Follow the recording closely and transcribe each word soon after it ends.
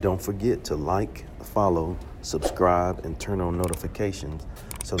Don't forget to like, follow, subscribe, and turn on notifications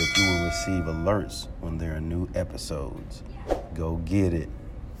so that you will receive alerts when there are new episodes. Go get it.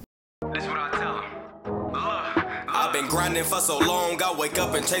 That's what I tell 'em. I've been grinding for so long, I wake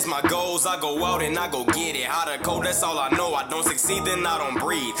up and chase my goals. I go out and I go get it. Hot or cold, that's all I know. I don't succeed, then I don't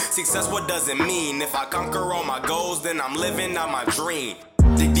breathe. Success, what does it mean? If I conquer all my goals, then I'm living out my dream.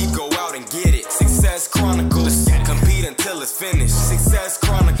 Dig deep, go out and get it. Success Chronicles. Compete until it's finished. Success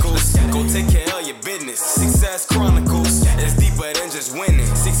Chronicles. Go take care of your business. Success Chronicles. It's deeper than just winning.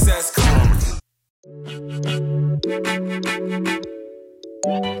 Success Chronicles.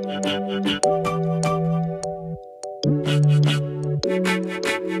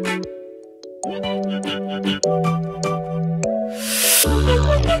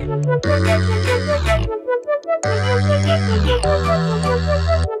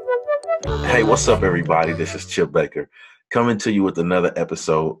 Hey, what's up, everybody? This is Chip Baker coming to you with another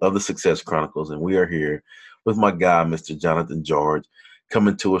episode of the Success Chronicles, and we are here with my guy, Mr. Jonathan George,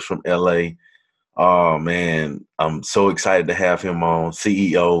 coming to us from LA. Oh, man, I'm so excited to have him on.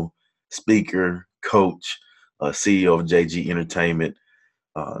 CEO, speaker, coach, CEO of JG Entertainment,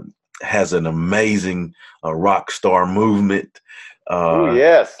 uh, has an amazing rock star movement. Oh,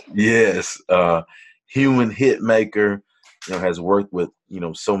 yes. Yes. Human hit maker, has worked with,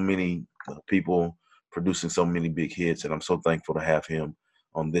 so many people producing so many big hits. And I'm so thankful to have him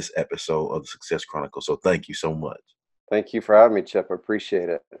on this episode of the Success Chronicle. So thank you so much. Thank you for having me, Chip. I appreciate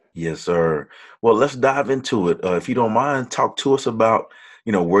it. Yes, sir. Well, let's dive into it. If you don't mind, talk to us about,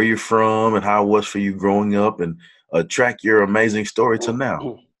 where you're from and how it was for you growing up, and track your amazing story to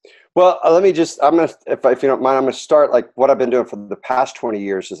now. Well, let me just, if you don't mind, I'm going to start like what I've been doing for the past 20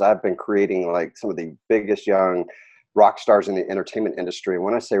 years is I've been creating like some of the biggest young rock stars in the entertainment industry. And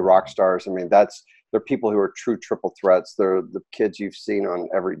when I say rock stars, I mean, they're people who are true triple threats. They're the kids you've seen on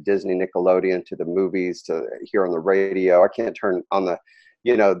every Disney, Nickelodeon, to the movies, to hear on the radio. I can't turn on the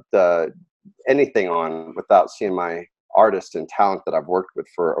anything on without seeing my artist and talent that I've worked with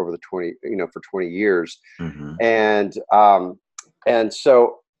for over the 20 years. Mm-hmm. And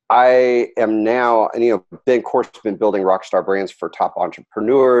so I am now, and been building rockstar brands for top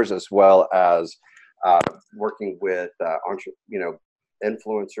entrepreneurs, as well as working with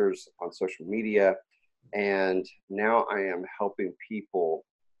influencers on social media. And now I am helping people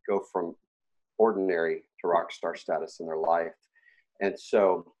go from ordinary to rockstar status in their life. And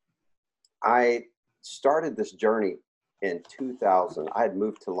so I started this journey in 2000. I had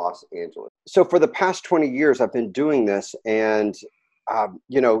moved to Los Angeles. So for the past 20 years, I've been doing this, and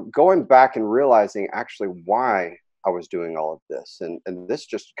going back and realizing actually why I was doing all of this. And this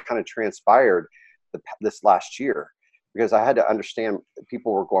just kind of transpired this last year, because I had to understand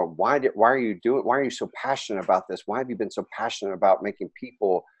people were going, why are you so passionate about this? Why have you been so passionate about making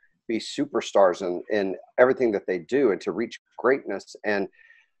people be superstars in everything that they do and to reach greatness? And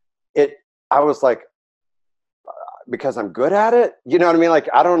I was like, because I'm good at it, you know what I mean? Like,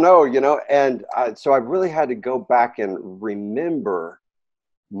 I don't know, and so I really had to go back and remember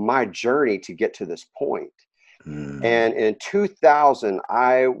my journey to get to this point. And in 2000,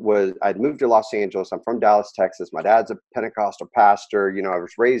 I'd moved to Los Angeles. I'm from Dallas, Texas. My dad's a Pentecostal pastor. I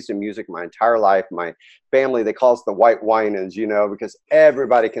was raised in music my entire life. My family, they call us the White Winans, because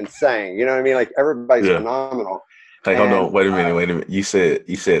everybody can sing, you know what I mean? Like, everybody's phenomenal. Hey, hold on. Wait a minute. You said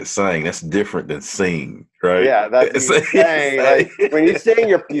sing. That's different than sing, right? Yeah, that's you sing. Like, when you sing,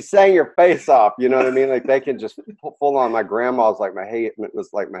 you sang your face off. You know what I mean? Like, they can just full on. My grandma's like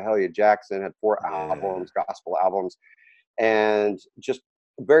Mahalia Jackson, had 4 albums, gospel albums, and just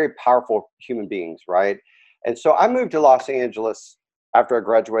very powerful human beings, right? And so I moved to Los Angeles after I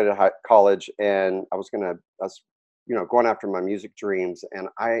graduated college, and I was going after my music dreams. And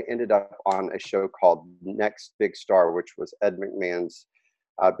I ended up on a show called Next Big Star, which was Ed McMahon's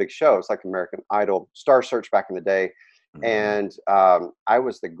big show. It's like American Idol, Star Search back in the day. Mm-hmm. And I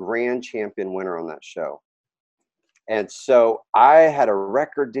was the grand champion winner on that show. And so I had a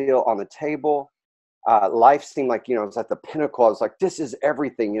record deal on the table. Life seemed like, it was at the pinnacle. I was like, this is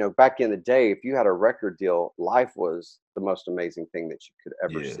everything. Back in the day, if you had a record deal, life was the most amazing thing that you could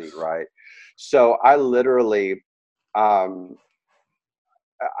ever see, right? So I literally, I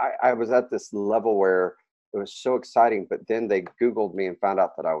was at this level where it was so exciting, but then they Googled me and found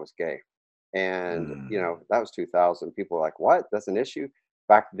out that I was gay. And, that was 2000. People were like, what? That's an issue?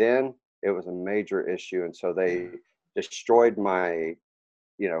 Back then, it was a major issue. And so they destroyed my,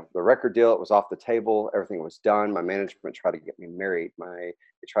 the record deal. It was off the table. Everything was done. My management tried to get me married. They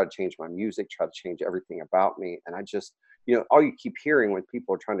tried to change my music, tried to change everything about me. And I just, all you keep hearing when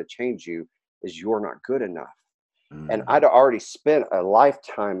people are trying to change you is you're not good enough. And I'd already spent a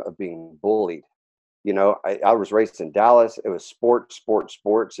lifetime of being bullied. You know, I was raised in Dallas. It was sports, sports,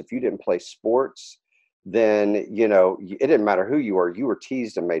 sports. If you didn't play sports, then, you know, it didn't matter who you were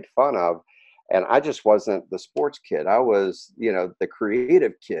teased and made fun of. And I just wasn't the sports kid. I was, you know, the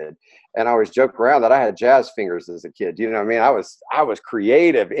creative kid. And I always joke around that I had jazz fingers as a kid. You know what I mean? I was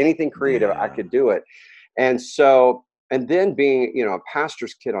creative. Anything creative, I could do it. And so, and then being, you know, a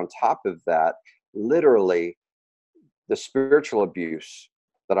pastor's kid on top of that, literally the spiritual abuse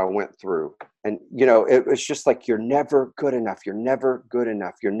that I went through. And, you know, it was just like, you're never good enough. You're never good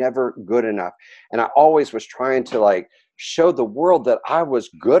enough. You're never good enough. And I always was trying to like show the world that I was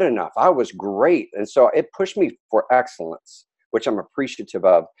good enough. I was great. And so it pushed me for excellence, which I'm appreciative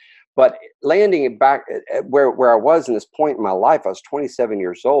of. But landing it back at where I was in this point in my life, I was 27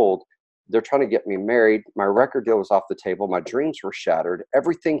 years old. They're trying to get me married. My record deal was off the table. My dreams were shattered.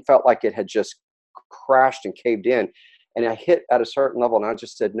 Everything felt like it had just crashed and caved in. And I hit at a certain level and I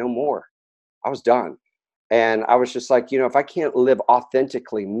just said, no more. I was done. And I was just like, you know, if I can't live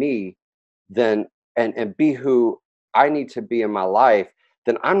authentically me, then, and be who I need to be in my life,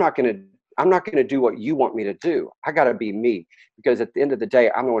 then I'm not going to do what you want me to do. I got to be me, because at the end of the day,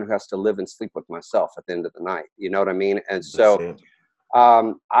 I'm the one who has to live and sleep with myself at the end of the night. You know what I mean? And so,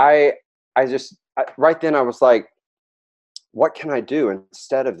 I right then I was like, what can I do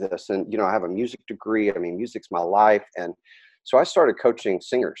instead of this? And, you know, I have a music degree. I mean, music's my life. And so I started coaching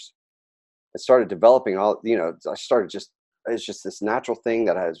singers. I started developing all, you know, it's just this natural thing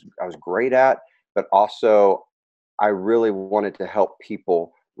that I was great at, but also I really wanted to help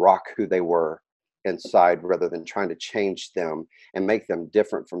people rock who they were inside rather than trying to change them and make them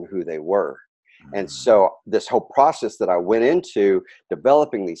different from who they were. And so this whole process that I went into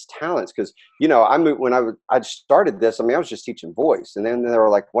developing these talents, because, you know, when I started this, I mean, I was just teaching voice, and then they were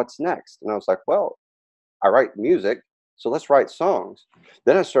like, what's next? And I was like, well, I write music, so let's write songs.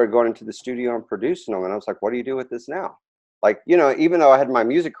 Then I started going into the studio and producing them. And I was like, what do you do with this now? Like, you know, even though I had my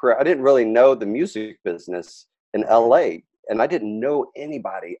music career, I didn't really know the music business in LA, and I didn't know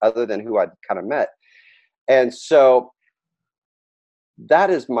anybody other than who I'd kind of met. And so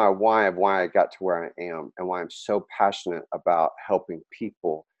that is my why of why I got to where I am, and why I'm so passionate about helping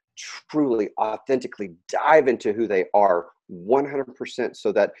people truly, authentically dive into who they are 100%,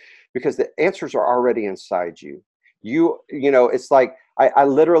 so that, because the answers are already inside you. You know, it's like, I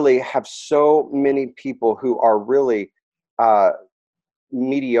literally have so many people who are really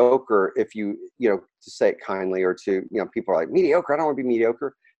mediocre, if you know, to say it kindly, or to, you know, people are like, mediocre, I don't want to be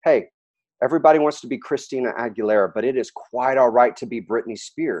mediocre. Hey, everybody wants to be Christina Aguilera, but it is quite all right to be Britney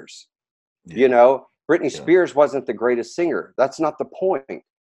Spears. Yeah. You know, Britney Spears wasn't the greatest singer. That's not the point.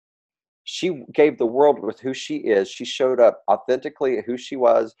 She gave the world with who she is. She showed up authentically who she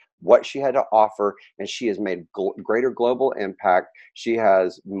was, what she had to offer, and she has made greater global impact. She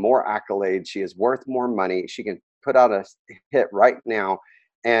has more accolades. She is worth more money. She can put out a hit right now.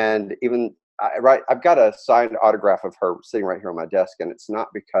 And even I've got a signed autograph of her sitting right here on my desk, and it's not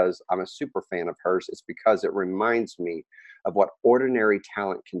because I'm a super fan of hers. It's because it reminds me of what ordinary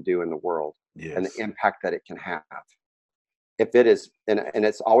talent can do in the world, and the impact that it can have. If it is, and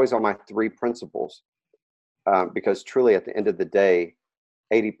it's always on my 3 principles, because truly at the end of the day,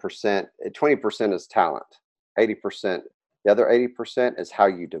 20% is talent. 80%, the other 80% is how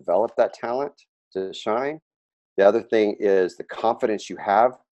you develop that talent to shine. The other thing is the confidence you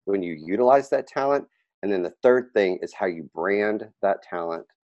have when you utilize that talent. And then the third thing is how you brand that talent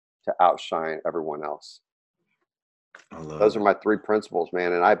to outshine everyone else. Those are my 3 principles,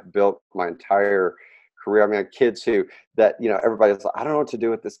 man. And I built my entire career. I mean, I had kids that, you know, everybody's like, I don't know what to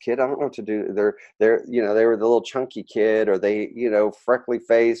do with this kid. I don't know what to do. They're, you know, they were the little chunky kid, or they, you know, freckly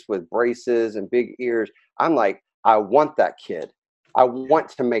face with braces and big ears. I'm like, I want that kid. I want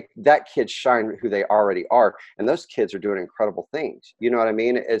to make that kid shine who they already are. And those kids are doing incredible things. You know what I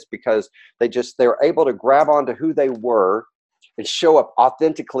mean? It's because they were able to grab onto who they were and show up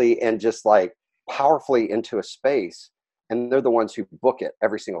authentically and just like powerfully into a space. And they're the ones who book it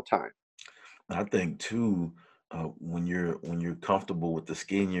every single time. I think too, when you're comfortable with the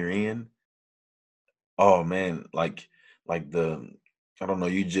skin you're in, oh man, like I don't know,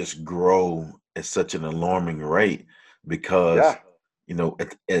 you just grow at such an alarming rate, because you know,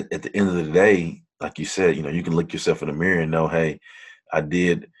 at the end of the day, like you said, you know, you can look yourself in the mirror and know, hey, I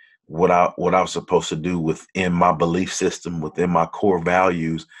did what I was supposed to do within my belief system, within my core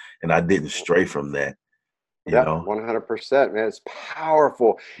values, and I didn't stray from that. you Yeah, know? 100%, man. It's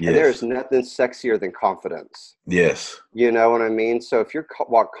powerful. And there's Yes. nothing sexier than confidence. Yes. You know what I mean? So if you're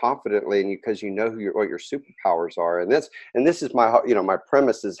walk confidently and because you know what your superpowers are, and this is my, my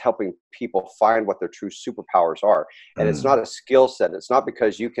premise is helping people find what their true superpowers are. And it's not Mm. a skill set. It's not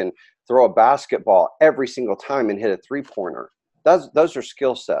because you can throw a basketball every single time and hit a 3-pointer. Those are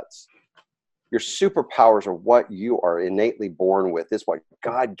skill sets. Your superpowers are what you are innately born with. It's what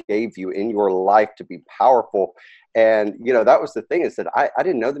God gave you in your life to be powerful. And, that was the thing, is that I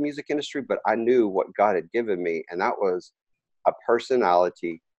didn't know the music industry, but I knew what God had given me. And that was a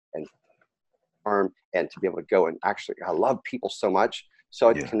personality and charm, and to be able to go and actually, I love people so much. So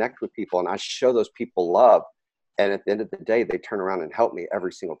I'd Yeah. connect with people and I show those people love. And at the end of the day, they turn around and help me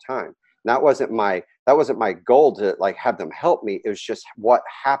every single time. And that wasn't my goal to like have them help me. It was just what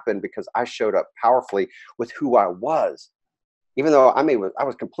happened because I showed up powerfully with who I was. Even though I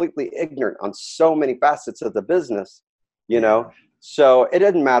was completely ignorant on so many facets of the business, Yeah. So it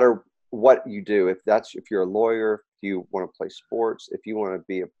doesn't matter what you do. If you're a lawyer, if you want to play sports, if you want to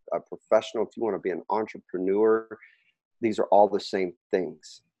be a professional, if you want to be an entrepreneur, these are all the same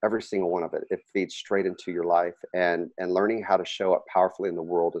things. Every single one of it feeds straight into your life, and learning how to show up powerfully in the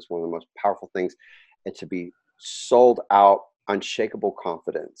world is one of the most powerful things, and to be sold out, unshakable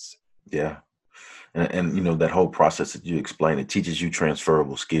confidence. Yeah. And that whole process that you explained, it teaches you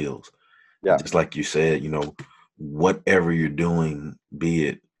transferable skills. And Yeah. just like you said, whatever you're doing, be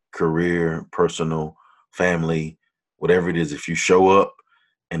it career, personal, family, whatever it is, if you show up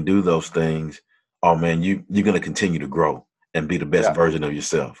and do those things, oh man, you're going to continue to grow and be the best Yeah. version of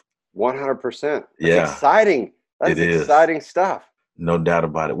yourself. 100%. That's Yeah, exciting. it That's is. exciting stuff. No doubt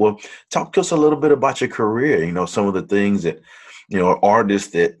about it. Well, talk to us a little bit about your career, some of the things that,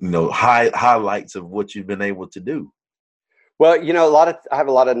 artists that, highlights of what you've been able to do. Well, I have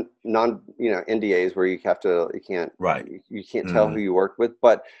a lot of NDAs where you can't, Right. you can't tell who Mm. you work with,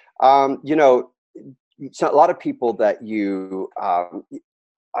 but, so a lot of people that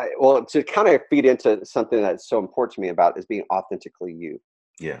to kind of feed into something that's so important to me about is being authentically you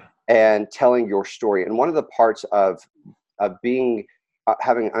Yeah. and telling your story. And one of the parts of being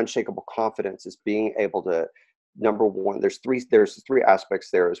having unshakable confidence is being able to, number one, there's three aspects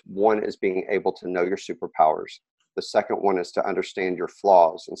there. Is one is being able to know your superpowers. The second one is to understand your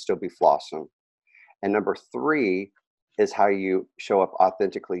flaws and still be flawsome. And number three is how you show up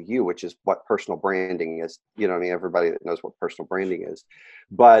authentically you, which is what personal branding is. You know what I mean? Everybody that knows what personal branding is.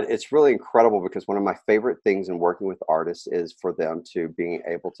 But it's really incredible because one of my favorite things in working with artists is for them to being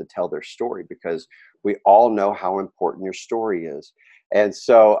able to tell their story, because we all know how important your story is. And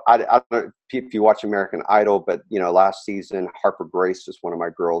so I don't know if you watch American Idol, but last season, Harper Grace was one of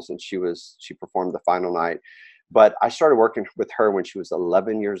my girls, and she performed the final night. But I started working with her when she was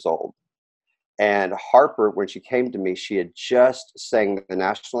 11 years old. And Harper, when she came to me, she had just sang the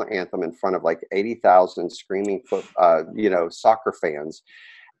national anthem in front of like 80,000 screaming soccer fans,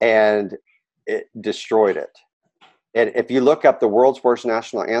 and it destroyed it. And if you look up the world's worst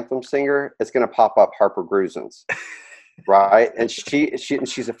national anthem singer, it's going to pop up Harper Gruzins, right? And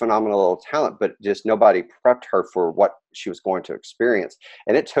she's a phenomenal little talent, but just nobody prepped her for what she was going to experience.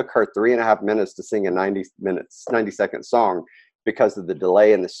 And it took her 3.5 minutes to sing a 90-second song, because of the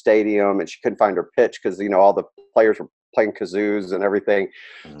delay in the stadium, and she couldn't find her pitch because all the players were playing kazoos and everything.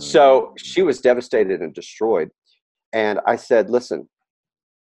 So she was devastated and destroyed. And I said, listen,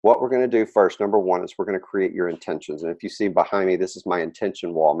 what we're going to do first, number one, is we're going to create your intentions. And if you see behind me, this is my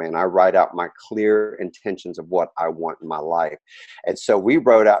intention wall, man. I write out my clear intentions of what I want in my life. And so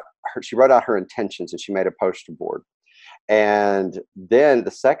she wrote out her intentions, and she made a poster board. And then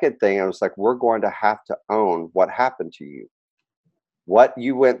the second thing, I was like, we're going to have to own what happened to you. What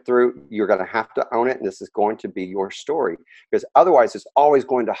you went through, you're going to have to own it, and this is going to be your story, because otherwise it's always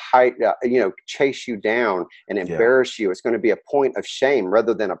going to chase you down and embarrass you. It's going to be a point of shame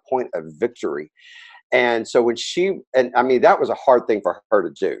rather than a point of victory. And so that was a hard thing for her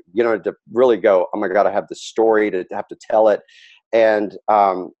to do, to really go, oh my God, I have this story, to have to tell it. And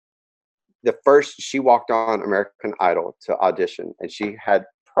she walked on American Idol to audition, and she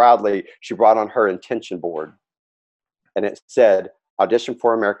brought on her intention board, and it said, audition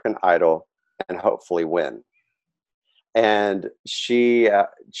for American Idol and hopefully win. And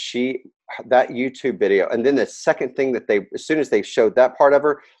that YouTube video, and then the second thing that as soon as they showed that part of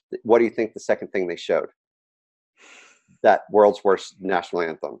her, what do you think the second thing they showed? That world's worst national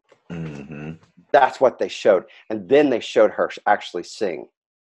anthem. Mm-hmm. That's what they showed. And then they showed her actually sing.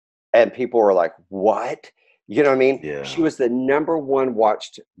 And people were like, what? You know what I mean? Yeah. She was the number one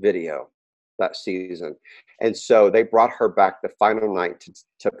watched video that season. And so they brought her back the final night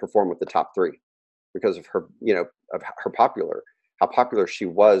to perform with the top three. because of her, of how popular she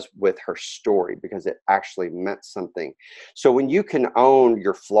was with her story, because it actually meant something. So when you can own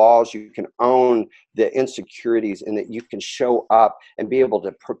your flaws, you can own the insecurities, and that you can show up and be able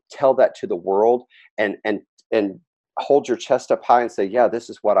to tell that to the world, and hold your chest up high and say, yeah, this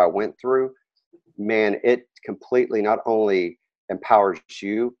is what I went through, man, it completely not only empowers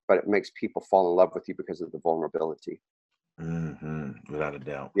you, but it makes people fall in love with you because of the vulnerability. Without a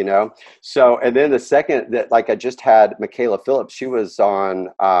doubt. So, and then the second that, like, I just had Michaela Phillips. She was on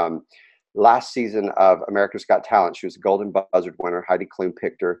last season of America's Got Talent. She was a Golden Buzzard winner. Heidi Klum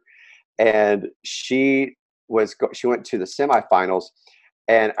picked her, and she went to the semifinals.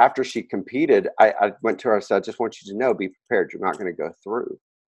 And after she competed, I went to her. I said, I just want you to know, be prepared. You're not going to go through,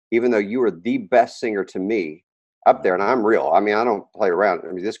 even though you were the best singer to me up there. And I'm real. I mean, I don't play around.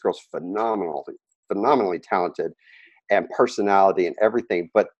 I mean, this girl's phenomenally talented, and personality and everything,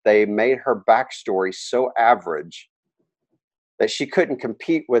 but they made her backstory so average that she couldn't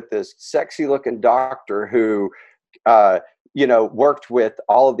compete with this sexy looking doctor who, worked with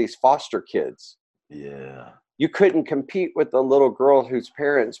all of these foster kids. Yeah. You couldn't compete with the little girl whose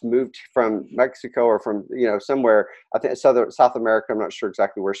parents moved from Mexico or from, somewhere, I think South America. I'm not sure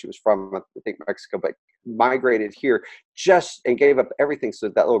exactly where she was from. I think Mexico, but migrated here and gave up everything so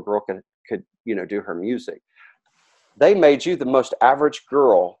that little girl could do her music. They made you the most average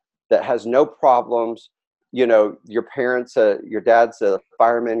girl that has no problems. Your parents, your dad's a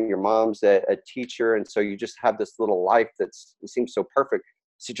fireman, your mom's a teacher. And so you just have this little life it seems so perfect.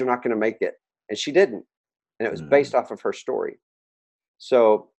 Said, you're not going to make it. And she didn't. And it was based off of her story.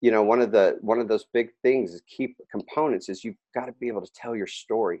 So, one of those big things is key components is you've got to be able to tell your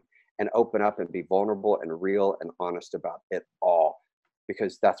story and open up and be vulnerable and real and honest about it all.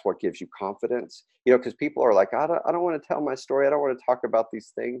 Because that's what gives you confidence, because people are like, I don't want to tell my story. I don't want to talk about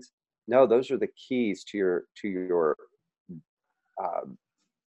these things. No, those are the keys to your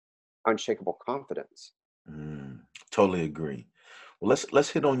unshakable confidence. Totally agree. Well, let's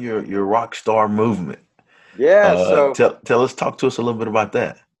hit on your rock star movement. Yeah. Talk to us a little bit about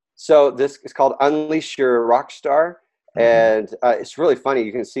that. So this is called Unleash Your Rock Star. And it's really funny.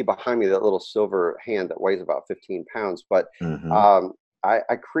 You can see behind me that little silver hand that weighs about 15 pounds. But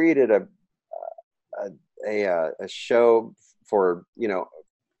I created a show for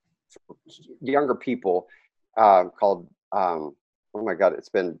younger people called oh my God, it's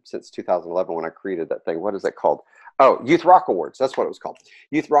been since 2011 when I created that thing. What is that called? Oh, Youth Rock Awards. That's what it was called.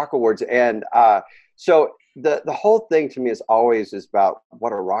 Youth Rock Awards. And so the whole thing to me is always about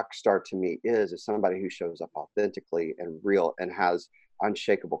what a rock star to me is somebody who shows up authentically and real and has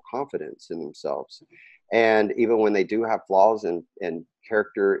unshakable confidence in themselves. And even when they do have flaws and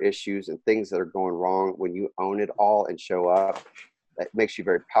character issues and things that are going wrong, when you own it all and show up, that makes you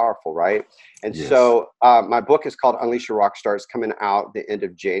very powerful, right? And so my book is called Unleash Your Rock Star. It's coming out the end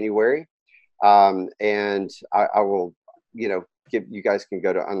of January. And I will, you guys can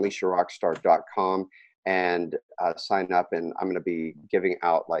go to unleashyourrockstar.com and sign up. And I'm going to be giving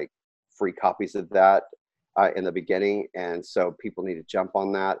out like free copies of that in the beginning. And so people need to jump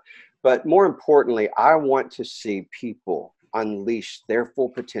on that. But more importantly, I want to see people unleash their full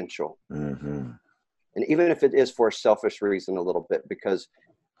potential. And even if it is for a selfish reason a little bit, because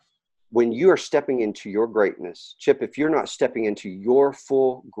when you are stepping into your greatness, Chip, if you're not stepping into your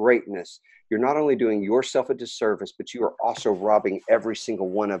full greatness, you're not only doing yourself a disservice, but you are also robbing every single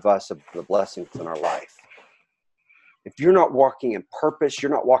one of us of the blessings in our life. If you're not walking in purpose,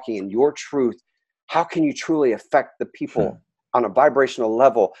 you're not walking in your truth, how can you truly affect the people on a vibrational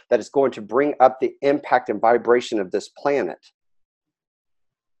level that is going to bring up the impact and vibration of this planet?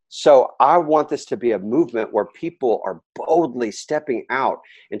 So I want this to be a movement where people are boldly stepping out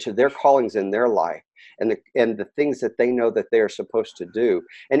into their callings in their life and the things that they know that they are supposed to do.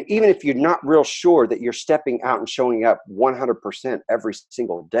 And even if you're not real sure that you're stepping out and showing up 100% every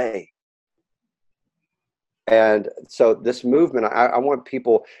single day. And so this movement, I want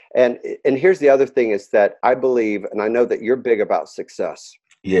people, and here's the other thing is that I believe, and I know that you're big about success.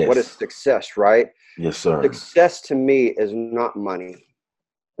 Yes. What is success, right? Yes, sir. Success to me is not money.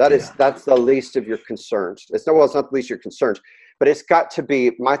 That's the least of your concerns. It's not the least of your concerns, but it's got to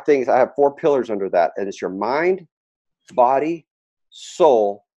be my things. I have 4 pillars under that, and it's your mind, body,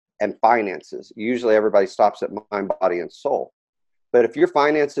 soul, and finances. Usually everybody stops at mind, body, and soul. But if your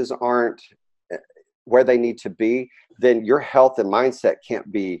finances aren't where they need to be, then your health and mindset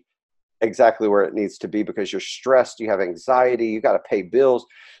can't be exactly where it needs to be because you're stressed, you have anxiety, you got to pay bills.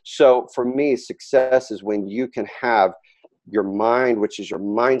 So for me, success is when you can have your mind, which is your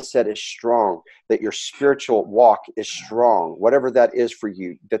mindset, is strong, that your spiritual walk is strong, whatever that is for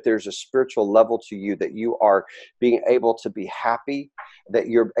you, that there's a spiritual level to you, that you are being able to be happy, that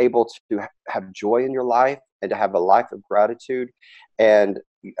you're able to have joy in your life and to have a life of gratitude, and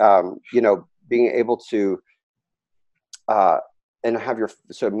being able to and have your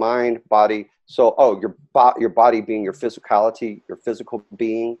mind, body, soul. Oh, your body being your physicality, your physical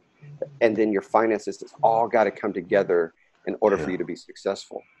being, and then your finances. It's all got to come together in order for you to be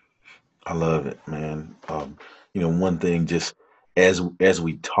successful. I love it, man. One thing, just as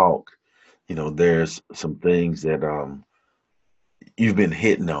we talk, there's some things that you've been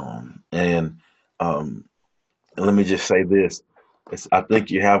hitting on, and let me just say this: I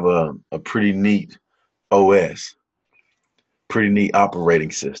think you have a pretty neat OS, pretty neat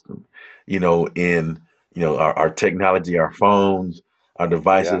operating system. In our technology, our phones, our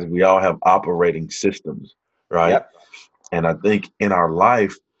devices, we all have operating systems, right? Yep. And I think in our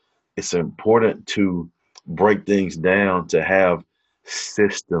life, it's important to break things down, to have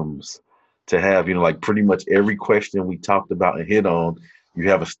systems, to have, like pretty much every question we talked about and hit on, you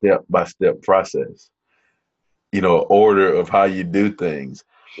have a step-by-step process, order of how you do things.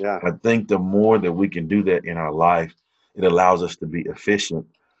 Yeah. I think the more that we can do that in our life, it allows us to be efficient,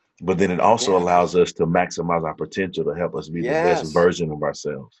 but then it also allows us to maximize our potential to help us be the best version of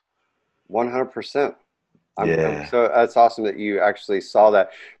ourselves. 100%. So that's awesome that you actually saw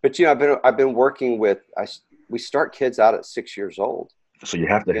that. But I've been working with. We start kids out at 6 years old. So you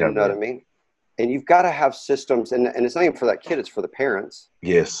have to have. You know what I mean? And you've got to have systems, and it's not even for that kid; it's for the parents.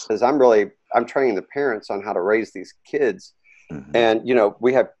 Yes. Because I'm training the parents on how to raise these kids, and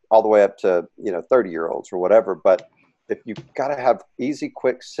we have all the way up to 30-year-olds or whatever. But if you've got to have easy,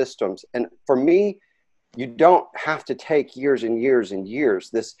 quick systems, and for me, you don't have to take years and years and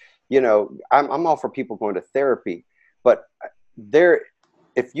years. This. I'm all for people going to therapy, but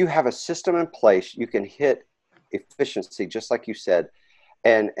if you have a system in place, you can hit efficiency, just like you said,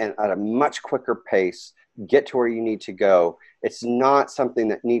 and at a much quicker pace, get to where you need to go. It's not something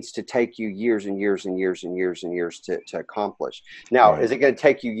that needs to take you years and years and years and years and years to accomplish. Now, is it going to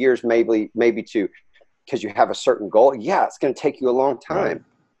take you years, maybe because you have a certain goal? Yeah, it's going to take you a long time. Right.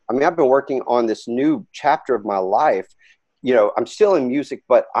 I mean, I've been working on this new chapter of my life. I'm still in music,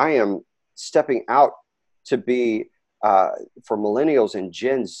 but I am stepping out to be, for millennials and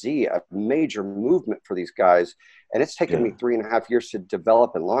Gen Z, a major movement for these guys. And it's taken me 3.5 years to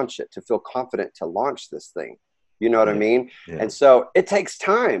develop and launch it, to feel confident to launch this thing. You know what I mean? Yeah. And so it takes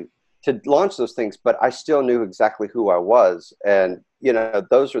time to launch those things, but I still knew exactly who I was. And,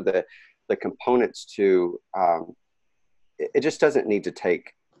 those are the components to, it just doesn't need to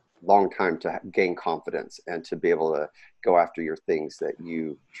take long time to gain confidence and to be able to go after your things that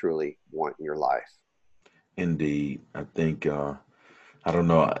you truly want in your life. Indeed. I think, I don't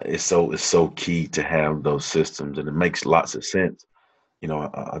know, it's so key to have those systems, and it makes lots of sense.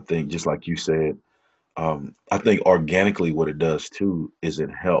 I think just like you said, I think organically what it does too is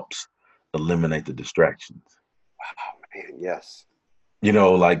it helps eliminate the distractions. Wow, man, yes.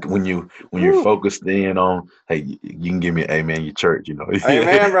 Like when you're focused in on, hey, you can give me an amen, your church,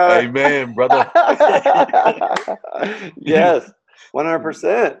 Amen, brother. Amen, brother. Yes,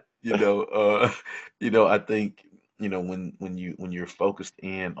 100%. I think, when you're focused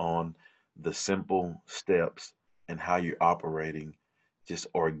in on the simple steps and how you're operating, just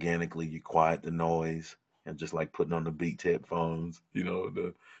organically, you quiet the noise, and just like putting on the Beats headphones,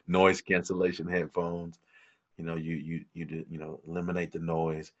 the noise cancellation headphones. You eliminate the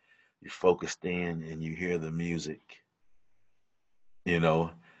noise, you're focused in, and you hear the music. You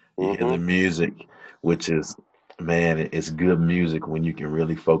hear the music, which is, man, it's good music when you can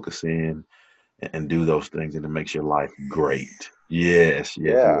really focus in and do those things, and it makes your life great. Yes.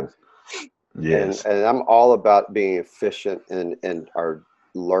 And I'm all about being efficient in our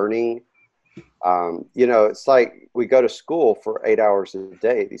learning. It's like we go to school for 8 hours a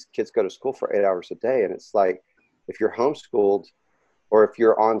day. These kids go to school for 8 hours a day, and it's like, if you're homeschooled or if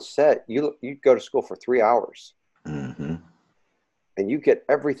you're on set, you go to school for 3 hours, and you get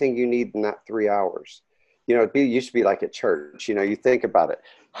everything you need in that 3 hours. It used to be like at church. You think about it.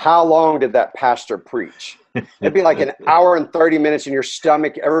 How long did that pastor preach? It'd be like an hour and 30 minutes, and your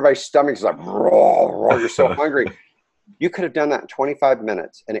stomach, everybody's stomach is like, roar, you're so hungry. You could have done that in 25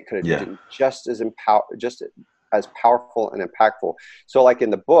 minutes, and it could have been just as powerful and impactful. So like in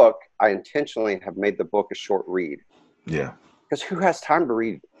the book, I intentionally have made the book a short read. Yeah. Because who has time to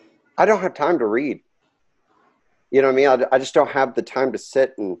read? I don't have time to read. You know what I mean? I just don't have the time to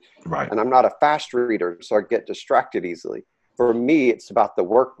sit and I'm not a fast reader, so I get distracted easily. For me, it's about the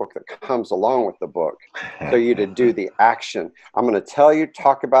workbook that comes along with the book. So you to do the action. I'm going to tell you,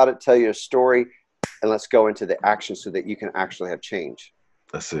 talk about it, tell you a story, and let's go into the action so that you can actually have change.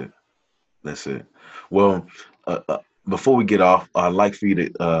 That's it. That's it. Well, before we get off, I'd like for you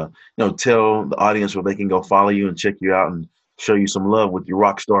to, tell the audience where they can go follow you and check you out and show you some love with your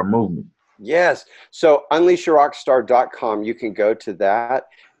Rockstar movement. Yes. So unleashyourrockstar.com, you can go to that.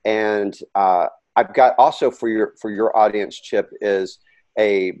 And I've got also for your audience, Chip, is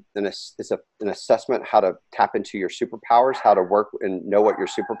an assessment how to tap into your superpowers, how to work and know what your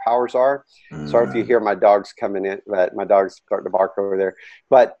superpowers are. Sorry if you hear my dogs coming in, but my dog's starting to bark over there.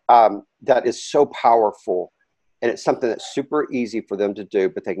 But that is so powerful, and it's something that's super easy for them to do.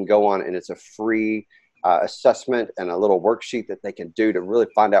 But they can go on, and it's a free assessment and a little worksheet that they can do to really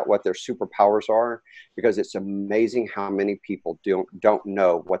find out what their superpowers are, because it's amazing how many people don't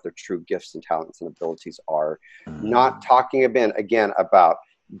know what their true gifts and talents and abilities are. Not talking again about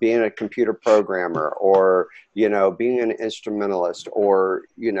being a computer programmer, or being an instrumentalist, or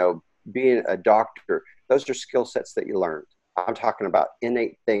being a doctor. Those are skill sets that you learned. I'm talking about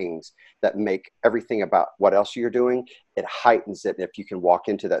innate things that make everything about what else you're doing. It heightens it if you can walk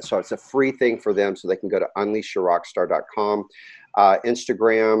into that. So it's a free thing for them, so they can go to unleashyourrockstar.com,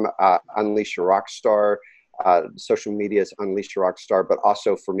 Instagram, Unleash Your Rockstar, social media is Unleash Your Rockstar, but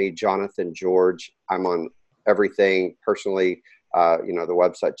also for me, Jonathan George. I'm on everything personally. The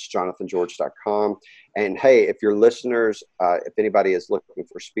website's jonathangeorge.com. And hey, if your listeners, if anybody is looking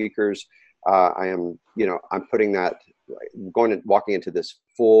for speakers, I'm putting that, walking into this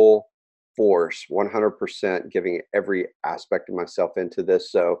full force, 100%, giving every aspect of myself into this.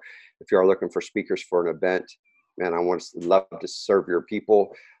 So if you are looking for speakers for an event, man, I love to serve your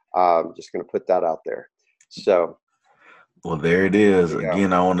people. Just going to put that out there. So. Well, there it is.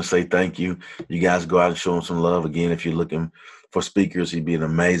 Again, I want to say thank you. You guys go out and show him some love. Again, if you're looking for speakers, he'd be an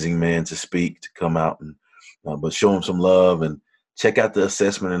amazing man to speak, to come out and, but show him some love and check out the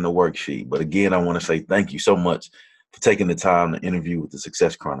assessment and the worksheet. But again, I want to say thank you so much for taking the time to interview with the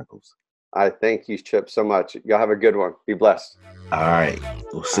Success Chronicles. I thank you, Chip, so much. Y'all have a good one. Be blessed. All right.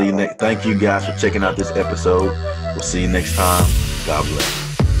 We'll see you next. Thank you guys for checking out this episode. We'll see you next time. God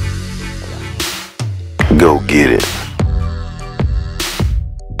bless. Go get it.